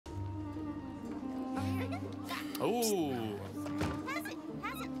Oh.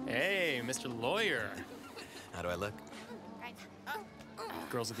 Hey, Mr. Lawyer. How do I look?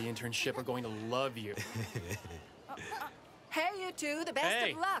 Girls at the internship are going to love you. Hey, you two, the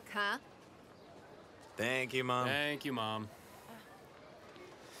best of luck, huh? Thank you, Mom. Thank you, Mom.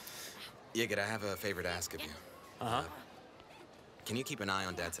 Yigit, I have a favor to ask of you. Uh-huh. Can you keep an eye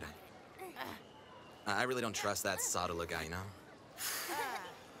on Dad today? I really don't trust that Sadullah guy, you know?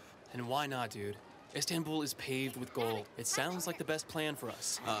 And why not, dude? Istanbul is paved with gold. It sounds like the best plan for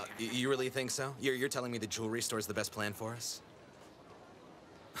us. You really think so? You're telling me the jewelry store is the best plan for us?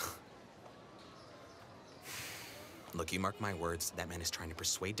 Look, you mark my words, that man is trying to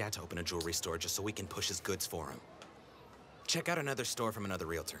persuade Dad to open a jewelry store just so we can push his goods for him. Check out another store from another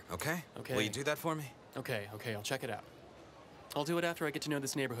realtor, okay? Okay. Will you do that for me? Okay, I'll check it out. I'll do it after I get to know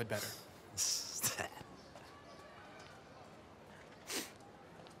this neighborhood better.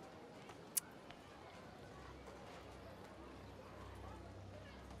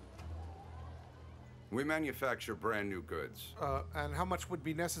 We manufacture brand new goods. And how much would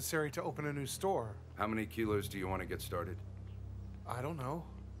be necessary to open a new store? How many kilos do you want to get started? I don't know.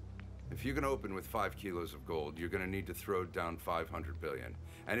 If you're going to open with 5 kilos of gold, you're going to need to throw down 500 billion.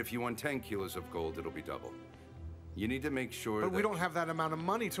 And if you want 10 kilos of gold, it'll be double. You need to make sure But we don't have that amount of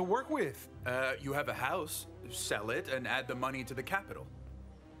money to work with. You have a house, sell it, and add the money to the capital.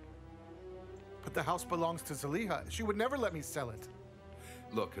 But the house belongs to Zeliha. She would never let me sell it.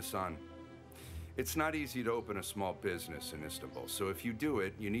 Look, Hasan, it's not easy to open a small business in Istanbul, so if you do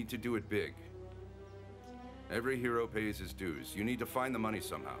it, you need to do it big. Every hero pays his dues. You need to find the money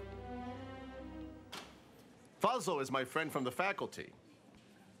somehow. Fazlo is my friend from the faculty.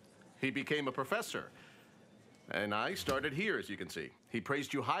 He became a professor. And I started here, as you can see. He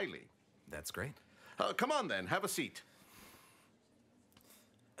praised you highly. That's great. Come on, then. Have a seat.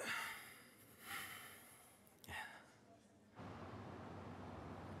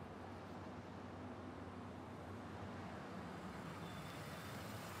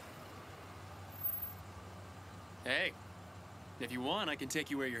 Hey, if you want, I can take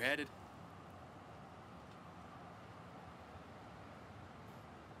you where you're headed.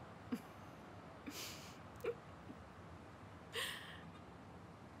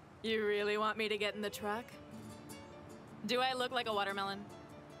 You really want me to get in the truck? Do I look like a watermelon?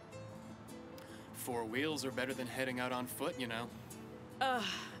 4 wheels are better than heading out on foot, you know. Ugh,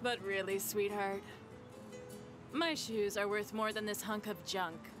 but really, sweetheart. My shoes are worth more than this hunk of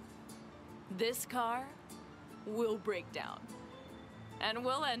junk. This car will break down. And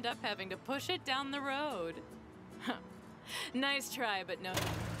we'll end up having to push it down the road. Nice try, but no.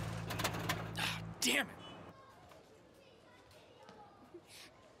 Damn it!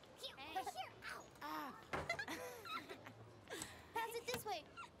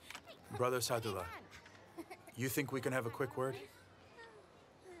 Brother Sadullah, you think we can have a quick word?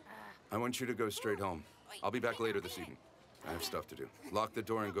 I want you to go straight home. I'll be back later this evening. I have stuff to do. Lock the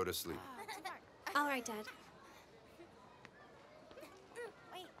door and go to sleep. All right, Dad.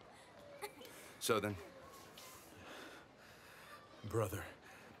 So then? Brother,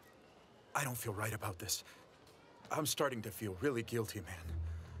 I don't feel right about this. I'm starting to feel really guilty, man.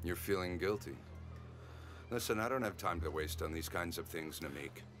 You're feeling guilty? Listen, I don't have time to waste on these kinds of things,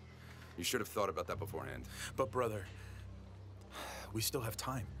 Namik. You should have thought about that beforehand. But brother, we still have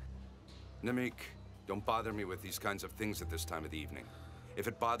time. Namik, don't bother me with these kinds of things at this time of the evening. If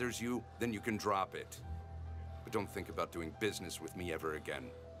it bothers you, then you can drop it. But don't think about doing business with me ever again.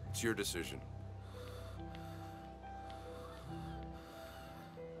 It's your decision.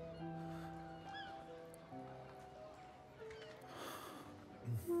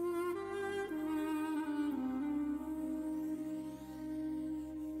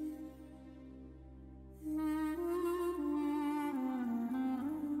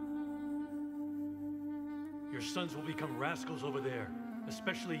 Your sons will become rascals over there,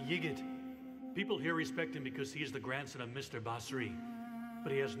 especially Yigit. People here respect him because he is the grandson of Mr. Basri.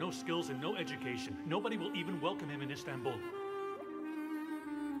 But he has no skills and no education. Nobody will even welcome him in Istanbul.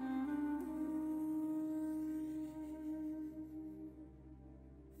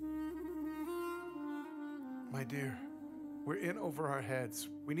 My dear, we're in over our heads.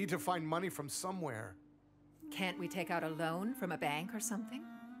 We need to find money from somewhere. Can't we take out a loan from a bank or something?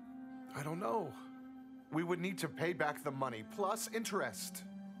 I don't know. We would need to pay back the money, plus interest.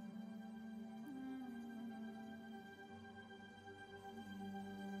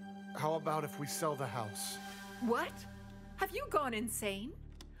 How about if we sell the house? What? Have you gone insane?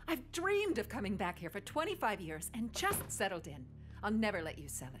 I've dreamed of coming back here for 25 years and just settled in. I'll never let you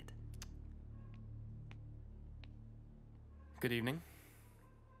sell it. Good evening.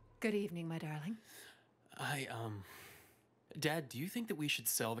 Good evening, my darling. Dad, do you think that we should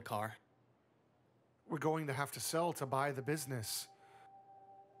sell the car? We're going to have to sell to buy the business.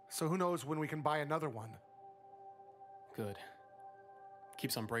 So who knows when we can buy another one? Good.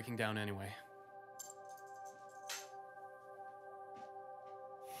 Keeps on breaking down anyway.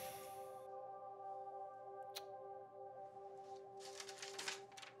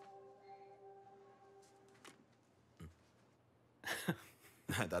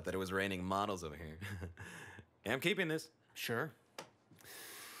 I thought that it was raining models over here. Yeah, I'm keeping this. Sure.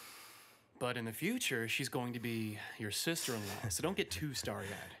 But in the future, she's going to be your sister-in-law, so don't get too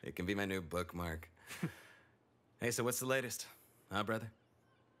starry-eyed. It can be my new bookmark. Hey, so what's the latest? Huh, brother?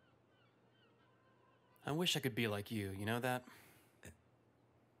 I wish I could be like you know that?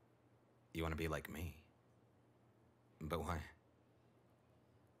 You want to be like me? But why?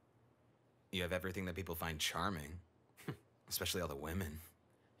 You have everything that people find charming. Especially all the women.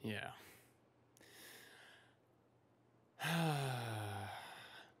 Yeah.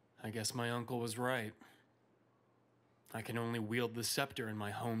 I guess my uncle was right. I can only wield the scepter in my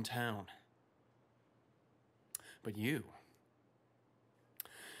hometown. But you,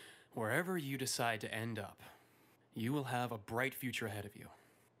 wherever you decide to end up, you will have a bright future ahead of you.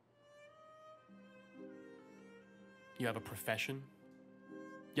 You have a profession.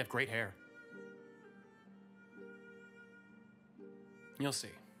 You have great hair. You'll see.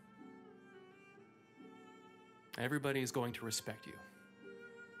 Everybody is going to respect you,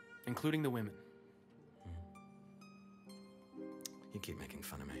 including the women. You keep making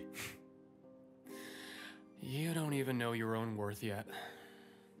fun of me. You don't even know your own worth yet.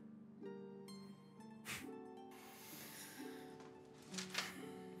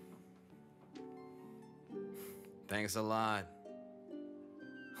 Thanks a lot.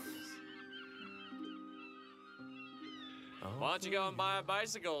 Why don't you go and buy a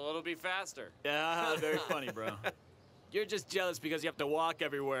bicycle? It'll be faster. Yeah, very funny, bro. You're just jealous because you have to walk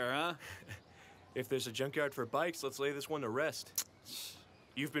everywhere, huh? If there's a junkyard for bikes, let's lay this one to rest.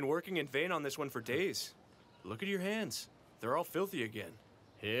 You've been working in vain on this one for days. Look at your hands. They're all filthy again.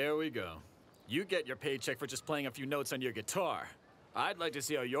 Here we go. You get your paycheck for just playing a few notes on your guitar. I'd like to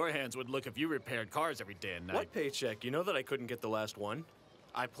see how your hands would look if you repaired cars every day and night. What paycheck? You know that I couldn't get the last one.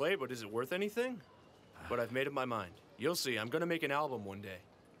 I play, but is it worth anything? But I've made up my mind. You'll see, I'm gonna make an album one day.